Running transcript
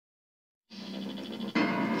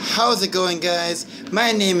How's it going, guys?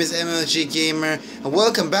 My name is MLG Gamer and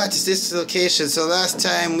welcome back to this location. So last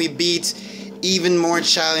time we beat even more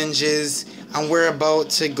challenges and we're about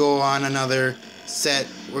to go on another set.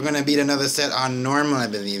 We're gonna beat another set on normal, I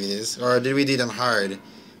believe it is. Or did we do it on hard?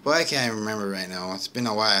 Well, I can't remember right now. It's been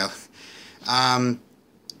a while.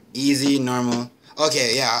 Easy, normal.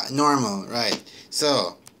 Okay, yeah, normal, right.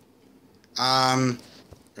 So,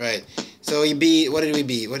 right. So we beat, what did we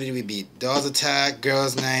beat? What did we beat? Dolls Attack,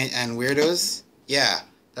 Girls Night, and Weirdos? Yeah,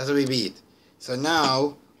 that's what we beat. So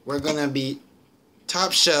now, we're gonna beat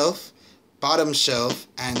Top Shelf, Bottom Shelf,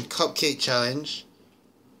 and Cupcake Challenge.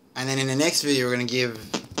 And then in the next video, we're gonna give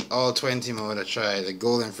all 20 mode a try, the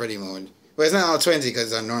Golden Freddy mode. Well, it's not all 20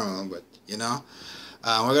 because it's on normal, but, you know.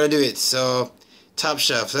 We're gonna do it. So, Top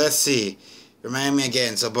Shelf. So let's see. Remind me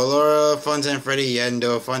again. So, Ballora, Funtime Freddy,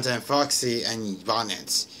 Yendo, Funtime Foxy, and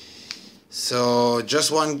Bonnets. So just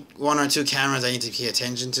one or two cameras I need to pay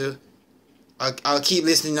attention to. I'll keep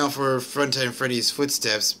listening now for Funtime Freddy's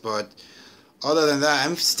footsteps, but other than that,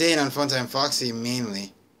 I'm staying on Funtime Foxy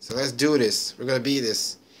mainly. So let's do this. We're gonna beat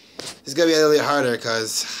this. It's gonna be a little bit harder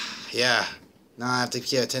because, yeah, now I have to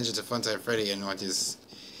pay attention to Funtime Freddy and what his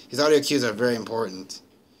audio cues are very important.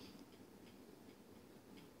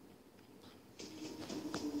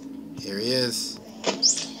 Here he is.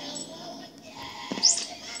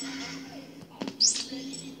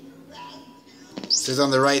 So he's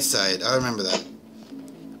on the right side. I remember that.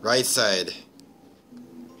 Right side.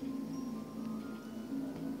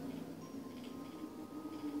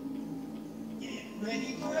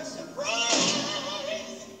 Ready for a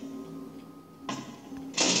surprise?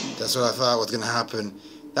 That's what I thought was gonna happen.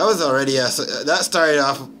 That was already that started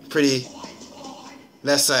off pretty.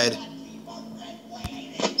 Left side.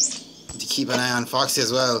 Need to keep an eye on Foxy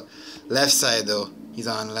as well. Left side though. He's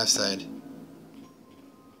on left side.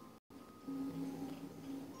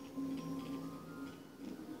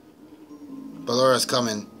 Ballora's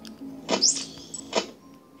coming.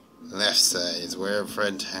 Left side is where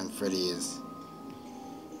Freddy is.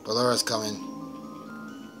 Ballora's coming.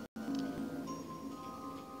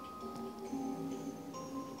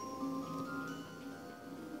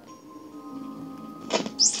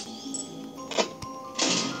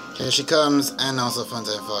 Here she comes, and also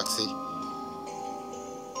Funtime Foxy.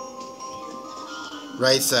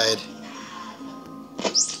 Right side.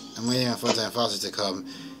 I'm waiting on Funtime Foxy to come.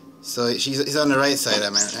 So he's on the right side,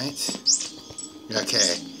 am I right?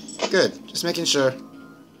 Okay, good. Just making sure.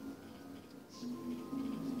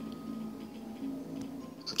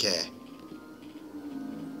 Okay.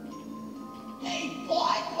 Hey,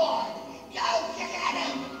 boy, go get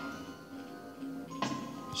him!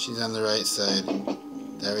 She's on the right side.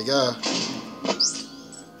 There we go.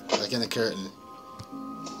 Back in the curtain.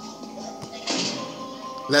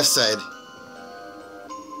 Left side.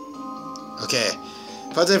 Okay.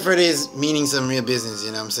 Funtime Freddy is meaning some real business,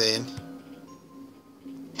 you know what I'm saying?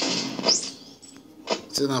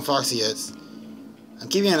 Still not Foxy yet. I'm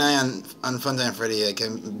keeping an eye on Funtime Freddy, like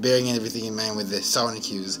I'm bearing everything in mind with the sound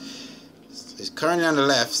cues. So he's currently on the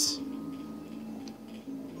left.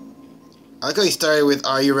 I like how he started with,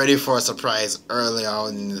 "Are you ready for a surprise?" early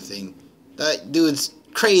on in the thing. That dude's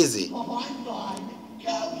crazy. Come on,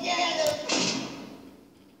 go get him!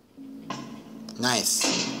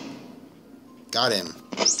 Nice. Got him.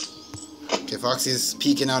 Okay, Foxy's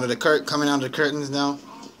peeking out of the coming out of the curtains now.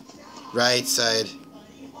 Right side.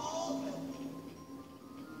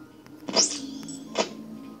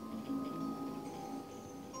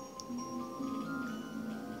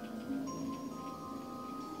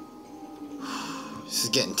 This is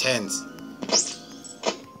getting tense.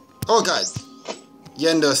 Oh god!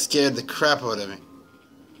 Yendo scared the crap out of me.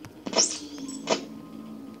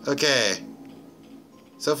 Okay.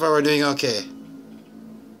 So far we're doing okay.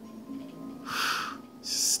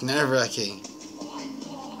 It's nerve-wracking.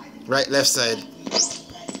 Right, left side.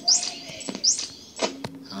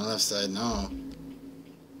 On the left side, no.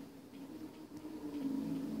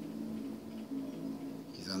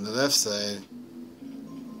 He's on the left side.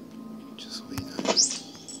 Just wait on it.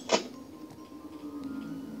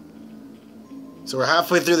 So we're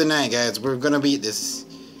halfway through the night, guys. We're gonna beat this.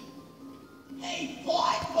 Hey,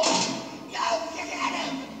 boy, go get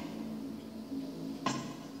him!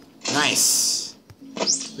 Nice.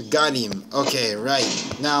 We got him. Okay, right.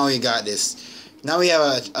 Now we got this. Now we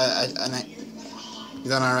have he's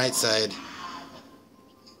on our right side.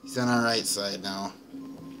 He's on our right side now.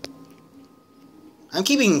 I'm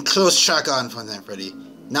keeping close track on Funtime Freddy.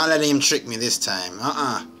 Not letting him trick me this time.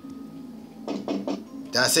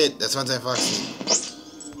 That's it. That's Funtime Foxy.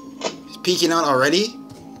 He's peeking out already?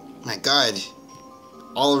 My god.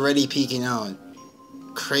 Already peeking out.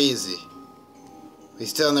 crazy. He's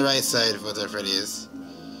still on the right side of what our Freddy is.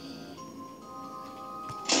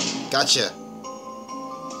 Gotcha.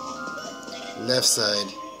 Left side.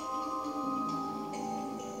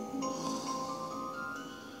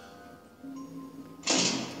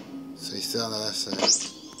 So he's still on the left side.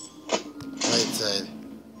 Right side.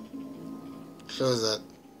 Close that.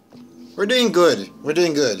 We're doing good. We're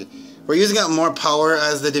doing good. We're using up more power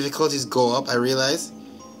as the difficulties go up, I realize.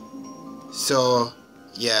 So,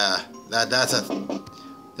 yeah. That's a...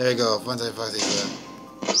 There you go. Once I fuck these up.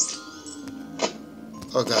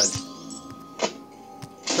 Oh god.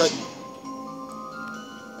 Good.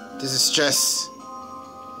 This is stress.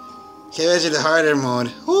 Okay, imagine the harder mode.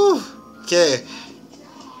 Whew. Okay.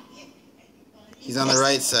 He's on the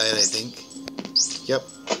right side, I think. Yep.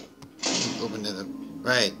 Opened it up.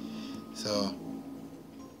 Right. So,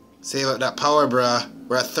 save up that power, bruh.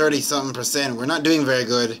 We're at 30-something%. We're not doing very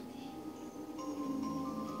good.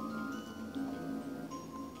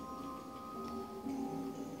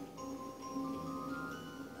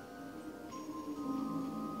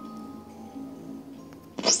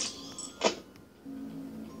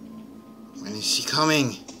 When is she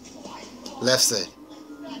coming? Left side.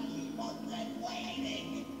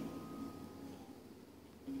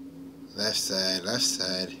 Left side, left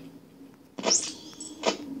side.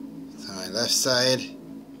 So my left side.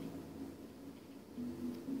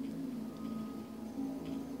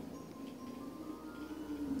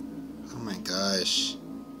 Oh my gosh.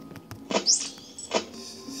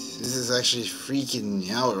 This is actually freaking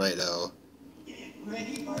me out right now.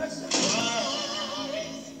 Ready for a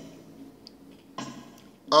surprise?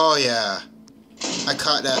 Oh yeah. I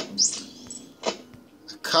caught that.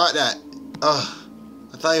 I caught that. Oh.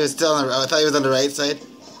 I thought he was still on the, I thought he was on the right side.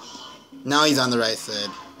 Now he's on the right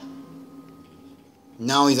side.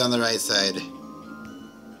 Now he's on the right side.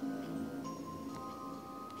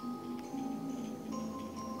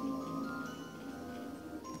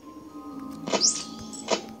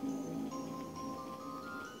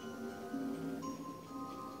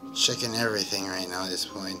 Checking everything right now at this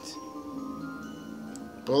point.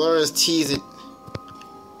 Bolara's teasing.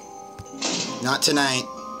 Not tonight.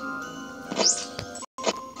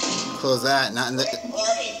 Close that. Not in the.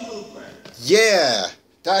 Yeah,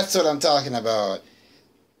 that's what I'm talking about.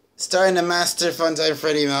 Starting to master Funtime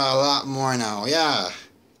Freddy a lot more now. Yeah,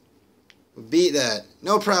 we beat that.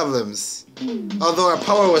 No problems. Although our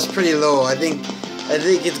power was pretty low, I think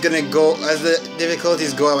it's gonna go as the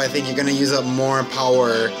difficulties go up. I think you're gonna use up more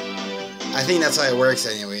power. I think that's how it works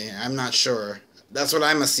anyway. I'm not sure. That's what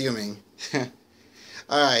I'm assuming.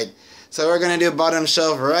 Alright, so we're going to do bottom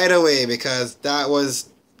shelf right away because that was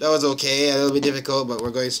okay, a little bit difficult, but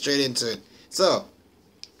we're going straight into it. So,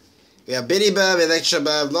 we have Biddy Bab, Electra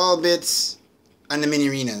Bab, Lol Bits, and the Mini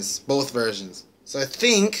Arenas, both versions. So I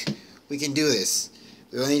think we can do this.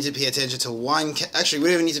 We only need to pay attention to one, actually we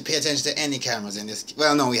don't even need to pay attention to any cameras in this.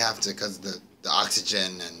 Well, no, we have to because the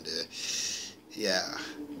oxygen and, yeah.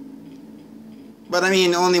 But I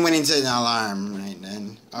mean, only when it's an alarm, right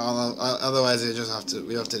then. Otherwise, we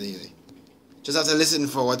have to listen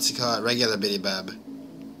for what's called regular Biddy Bab.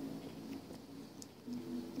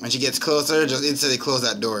 When she gets closer, just instantly close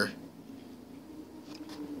that door.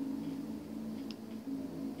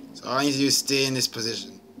 So all I need to do is stay in this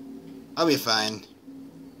position. I'll be fine.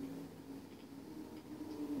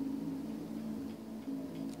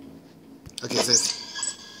 Okay, so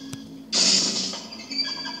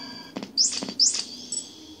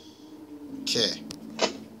okay.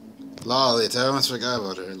 Lol, I almost forgot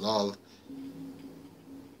about her. Lol.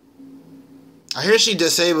 I hear she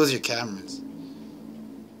disables your cameras.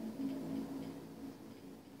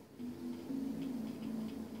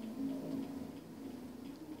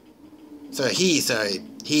 Sorry.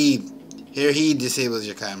 He disables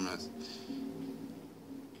your cameras.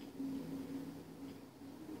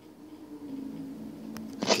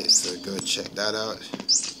 Okay, so go check that out.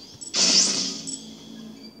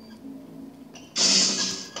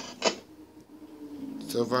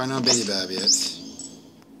 So far, no Biddy Bab yet.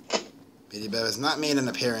 Biddy Bab has not made an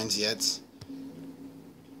appearance yet.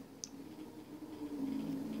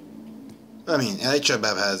 I mean, Electra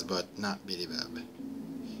Bab has, but not Biddy Bab.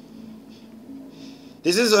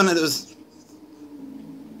 This is one of those...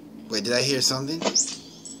 Wait, did I hear something?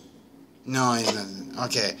 No, it's nothing.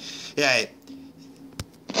 Okay. Yeah.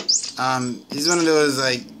 He's one of those,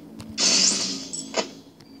 like...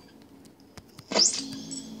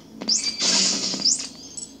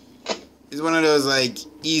 It's one of those, like,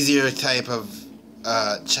 easier type of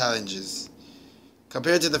challenges.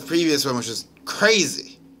 Compared to the previous one, which was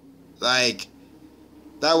crazy. Like,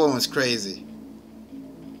 that one was crazy.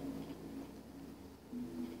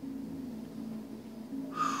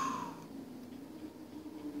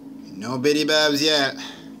 No Biddy Babs yet.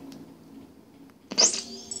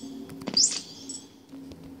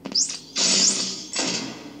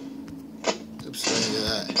 Oops, let me do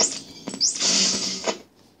that.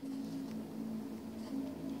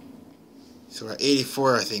 So we're at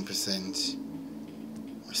 84, I think, percent.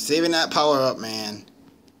 We're saving that power up, man.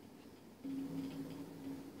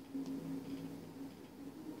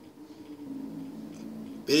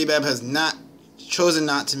 Biddy Bab has chosen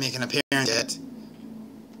not to make an appearance yet.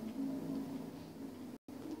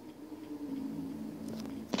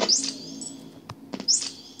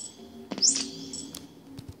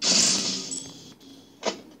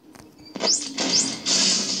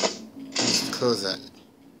 Close that.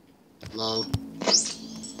 Lol.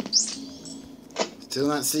 Still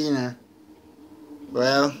not seeing her.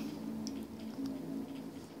 Well,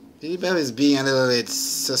 Biddy Bab is being a little bit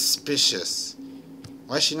suspicious.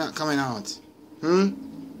 Why is she not coming out?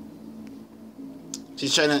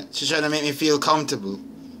 She's trying to make me feel comfortable,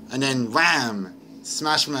 and then wham,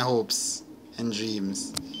 smash my hopes and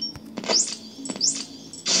dreams.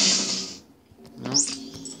 No.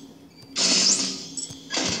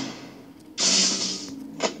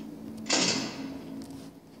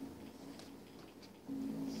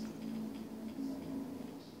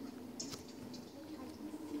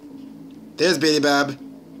 There's Biddy Bab.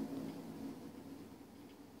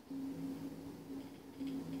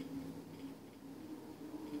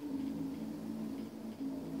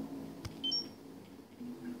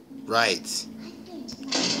 Right.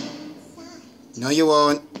 No, you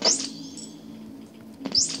won't.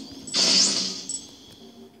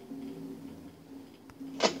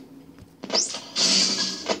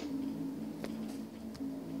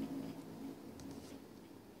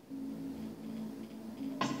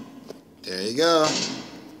 There you go.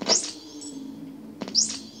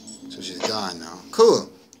 So she's gone now.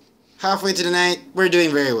 Cool. Halfway to the night, we're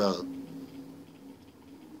doing very well.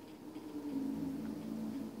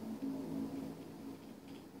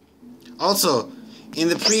 Also, in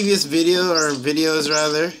the previous video, or videos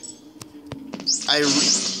rather,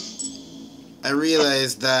 I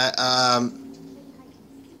realized that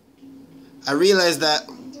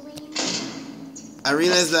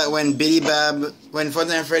when when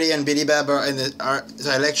Funtime Freddy and Biddy Bab are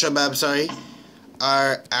Electro Bab,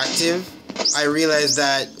 are active, I realized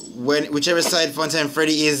that whichever side Funtime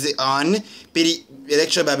Freddy is on,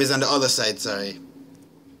 Electro Bab is on the other side.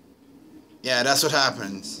 Yeah, that's what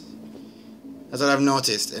happens. That's what I've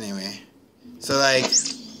noticed, anyway. So, like...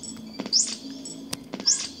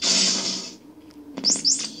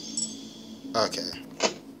 Okay.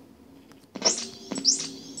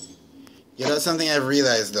 Yeah, that's something I've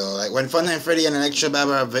realized, though. Like, when Funtime Freddy and Electro Bab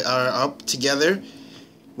are up together,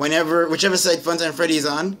 whichever side Funtime Freddy is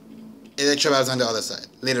on, Electro Bab's on the other side.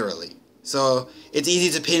 Literally. So, it's easy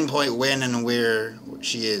to pinpoint when and where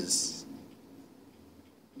she is.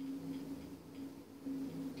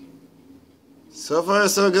 So far,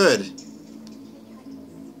 so good.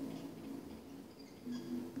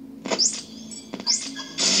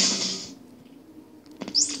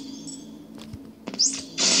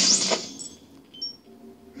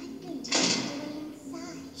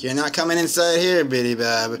 You're not coming inside here, Biddy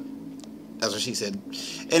Bab. That's what she said.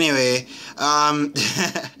 Anyway,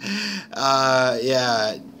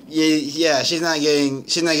 yeah, she's not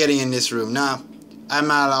getting in this room. Nah, I'm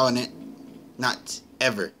not allowing it. Not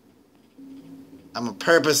ever. I'm gonna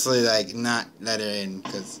purposely not let her in,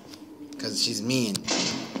 cause she's mean.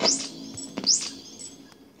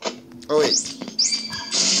 Oh wait.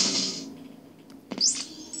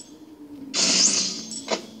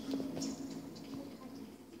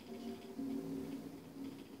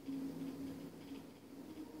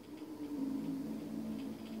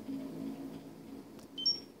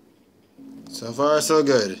 So far, so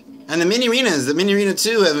good. And the mini arena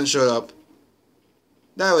 2 hasn't showed up.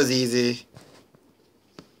 That was easy.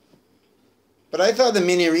 But I thought the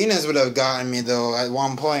mini arenas would have gotten me though at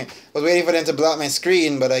one point. I was waiting for them to block my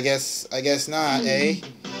screen, but I guess not, eh?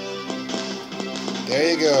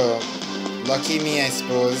 There you go. Lucky me, I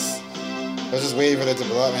suppose. I was just waiting for them to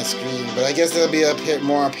block my screen, but I guess they'll be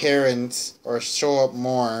more apparent or show up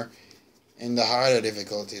more in the harder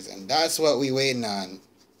difficulties, and that's what we're waiting on.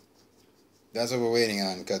 That's what we're waiting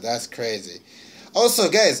on, because that's crazy. Also,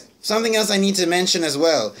 guys, something else I need to mention as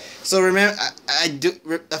well. So remember, a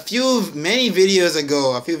few videos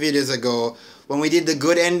ago, when we did the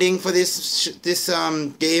good ending for this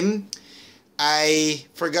game, I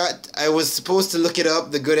forgot. I was supposed to look it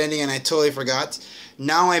up, the good ending, and I totally forgot.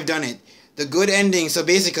 Now I've done it. The good ending. So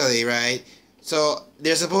basically, right? So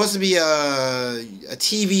there's supposed to be a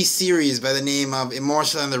TV series by the name of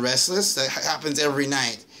Immortal and the Restless that happens every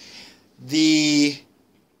night. the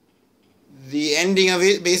ending of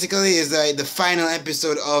it basically is like the final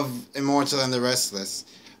episode of Immortal and the Restless.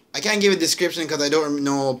 I can't give a description because I don't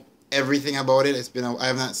know everything about it. I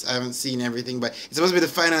haven't seen everything, but it's supposed to be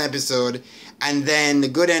the final episode. And then the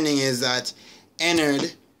good ending is that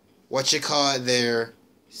Ennard, what you call it there,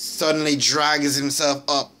 suddenly drags himself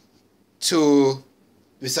up to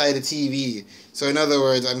beside the TV. So in other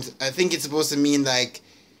words, I think it's supposed to mean like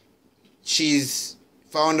she's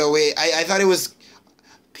found a way. I thought it was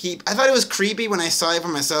creepy when I saw it for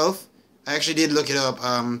myself. I actually did look it up.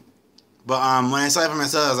 But when I saw it for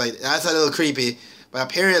myself, I was like, that's a little creepy. But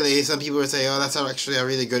apparently, some people were saying, oh, that's actually a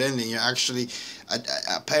really good ending. You're actually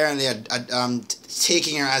apparently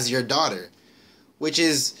taking her as your daughter, which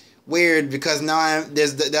is weird because now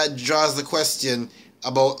that draws the question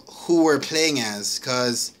about who we're playing as.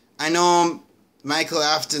 Because I know Michael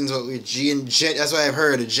Afton's what that's what I've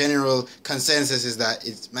heard. The general consensus is that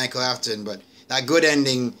it's Michael Afton, but that good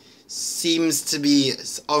ending seems to be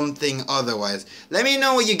something otherwise. Let me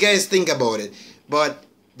know what you guys think about it. But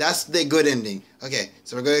that's the good ending. Okay,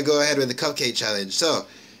 so we're going to go ahead with the cupcake challenge. So,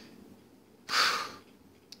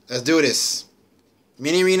 let's do this.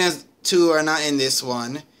 Mini Arenas 2 are not in this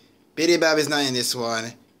one. Biddy Bab is not in this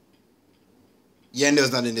one.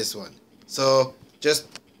 Yendo's not in this one. So, I just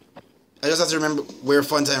have to remember where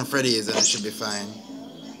Funtime Freddy is and it should be fine.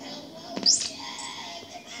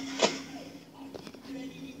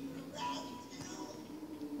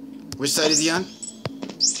 Which side is he on?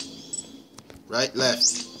 Right,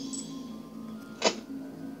 left.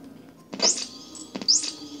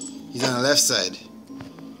 He's on the left side.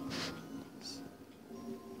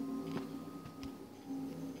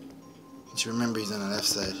 Just remember he's on the left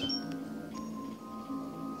side.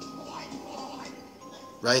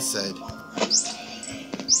 Right side.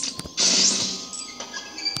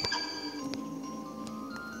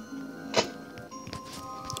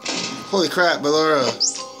 Holy crap, Ballora.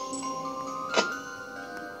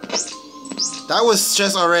 That was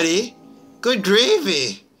stress already. Good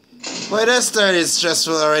gravy. Why that started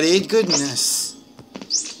stressful already? Goodness.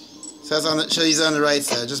 So that's so he's on the right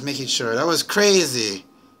side. Just making sure. That was crazy.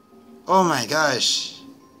 Oh my gosh.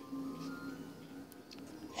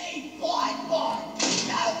 Hey, boy, don't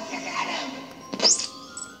get at him.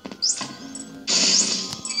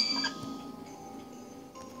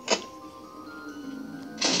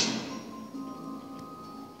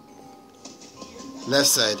 Left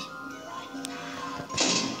side.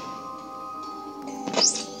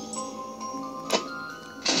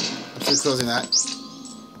 Closing that.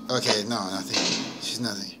 Okay, no, nothing. She's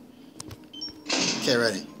nothing. Okay,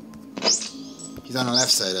 ready. He's on the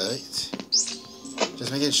left side, alright?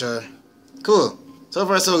 Just making sure. Cool. So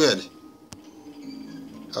far, so good.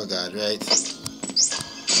 Oh god, right.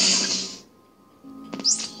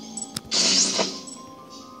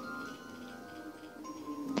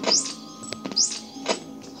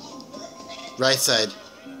 Right side.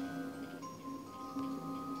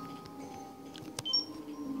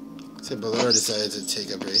 So Ballora decided to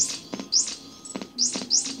take a break. So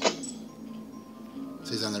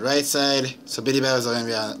he's on the right side. So Biddy Bab is going to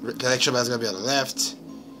be on the Electro Bab is going to be on the left.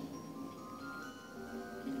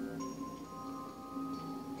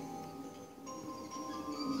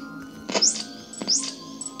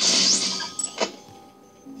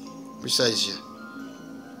 Which side is she?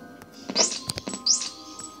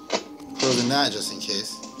 Closing that just in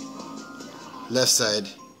case. Left side.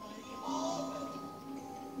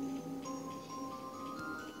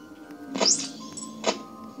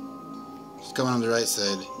 She's coming on the right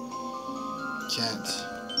side. Can't.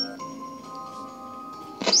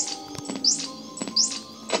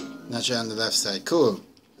 Not sure on the left side. Cool.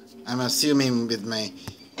 I'm assuming with my...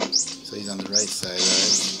 So he's on the right side,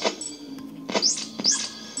 right?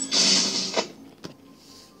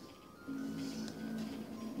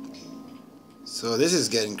 So this is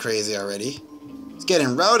getting crazy already. It's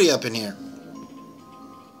getting rowdy up in here.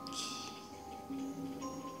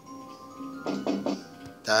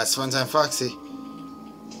 That's Funtime Foxy.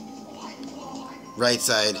 Right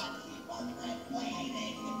side.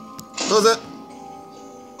 Close it.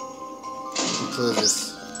 Close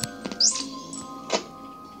this.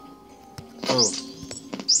 Oh.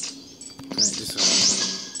 Alright, this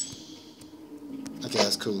one. Okay,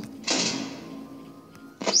 that's cool.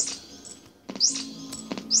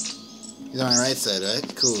 He's on my right side,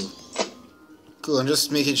 right? Cool. Cool, I'm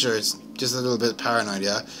just making sure. It's just a little bit paranoid,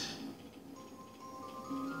 yeah?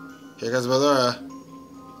 Here comes Ballora.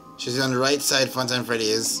 She's on the right side, Funtime Freddy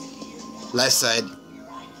is. Left side.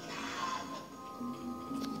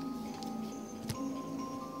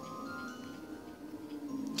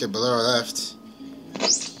 Okay, Ballora left.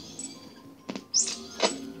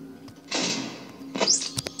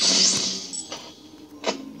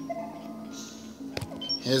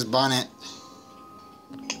 Here's Bonnet.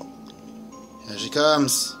 Here she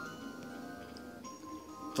comes.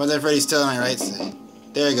 Funtime Freddy's still on my right side.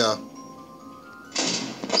 There you go.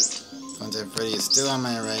 Funtime Freddy is still on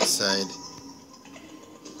my right side.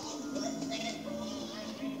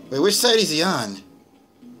 Wait, which side is he on?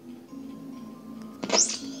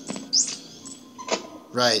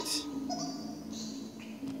 Right.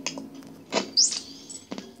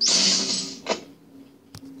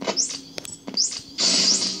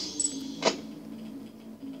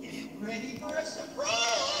 Ready for a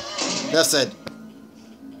surprise? Left side.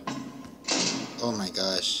 Oh my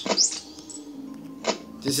gosh.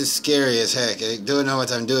 This is scary as heck. I don't know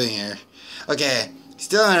what I'm doing here. Okay,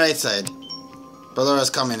 still on the right side. Ballora's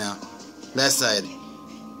coming now. Left side.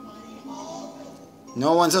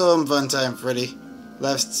 No one's home, Funtime Freddy.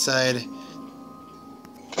 Left side.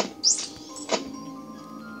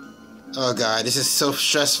 Oh god, this is so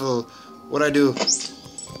stressful. What do I do?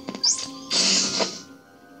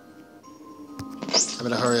 I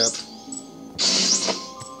better hurry up.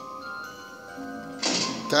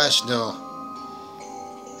 Gosh, no.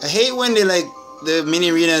 I hate when they like the mini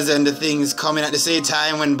arenas and the things coming at the same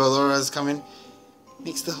time when Ballora's coming.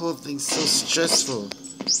 Makes the whole thing so stressful.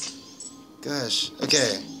 Gosh.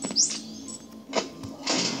 Okay.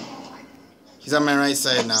 He's on my right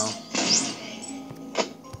side now.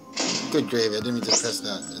 Good gravy. I didn't mean to press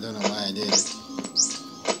that. I don't know why I did.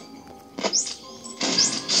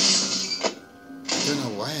 I don't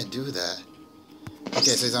know why I do that.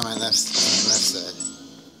 Okay, so he's on my left side.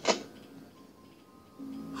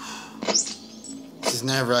 This is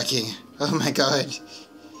nerve-wracking. Oh my god.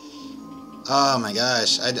 Oh my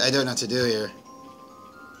gosh. I don't know what to do here.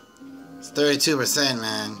 It's 32%,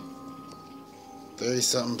 man.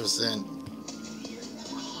 30-something%.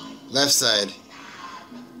 Left side.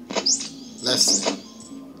 Left side.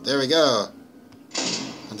 There we go.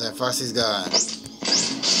 And then Foxy's gone.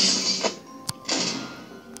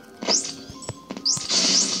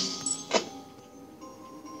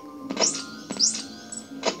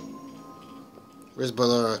 Where's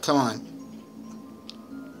Ballora? Come on.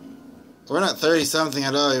 We're not 30-something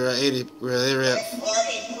at all. We're at 80. We're at 40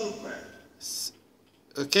 pooper.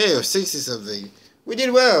 okay, or 60-something. We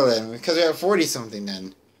did well then, because we are 40-something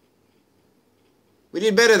then. We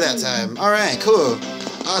did better that time. Alright, cool.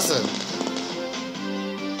 Awesome.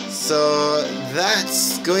 So,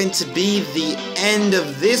 that's going to be the end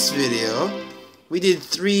of this video. We did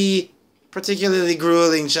 3 particularly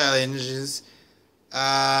grueling challenges.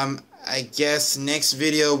 I guess next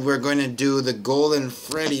video we're going to do the Golden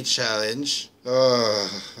Freddy challenge. Oh,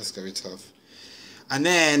 that's going to be tough. And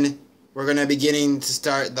then we're going to beginning to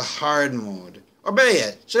start the hard mode. Or better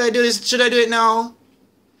yet, should I do this? Should I do it now?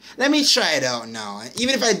 Let me try it out now.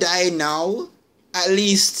 Even if I die now, at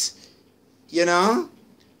least, you know,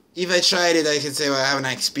 if I tried it, I can say, well, I have an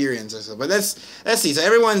experience or so. But let's see. So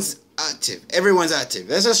everyone's active. Everyone's active.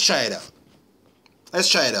 Let's just try it out. Let's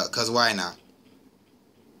try it out, because why not?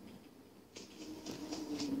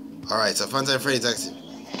 Alright, so Funtime Freddy's active.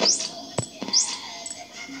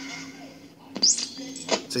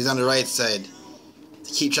 So he's on the right side.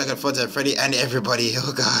 To keep track of Funtime Freddy and everybody.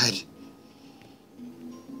 Oh god.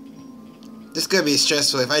 This could be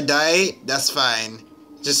stressful. If I die, that's fine.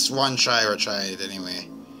 Just one try or try it anyway.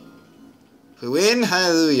 If we win,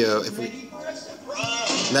 hallelujah. If we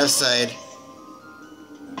left side.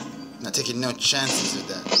 Not taking no chances with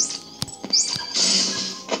that.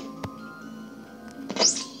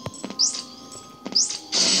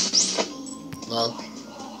 Well,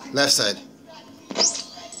 left side.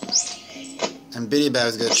 And Biddy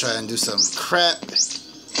Bab's gonna try and do some crap.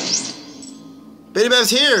 Biddy Bab's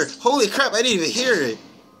here! Holy crap, I didn't even hear it.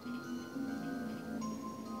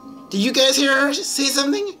 Did you guys hear her say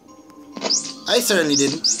something? I certainly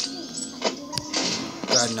didn't.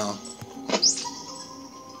 God, no.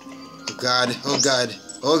 Oh god, oh god,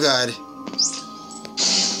 oh god.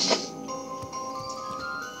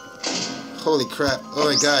 Holy crap, oh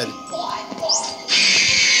my god.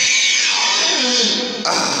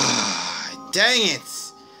 Ah, dang it!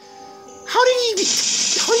 How did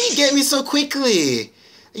he get me so quickly?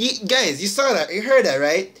 Guys, you saw that, you heard that,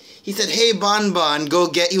 right? He said, "Hey, Bon Bon, go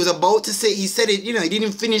get." He was about to say. He said it. You know, he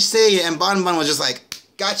didn't finish saying it, and Bon Bon was just like,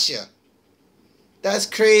 "Gotcha." That's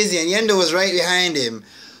crazy, and Yendo was right behind him.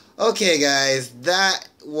 Okay, guys, that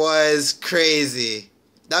was crazy.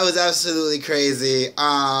 That was absolutely crazy.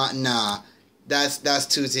 Nah, that's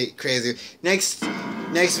too crazy. Next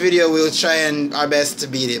video we'll try and our best to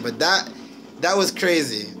beat it, but that was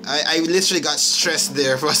crazy. I literally got stressed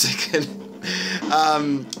there for a second.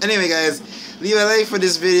 Anyway, guys, leave a like for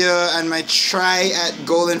this video and my try at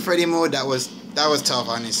Golden Freddy mode. That was That was tough,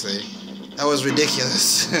 honestly. That was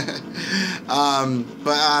ridiculous.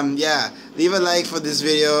 Yeah, leave a like for this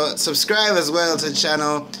video. Subscribe as well to the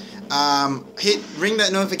channel. Ring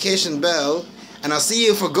that notification bell, and I'll see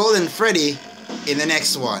you for Golden Freddy in the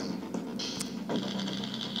next one.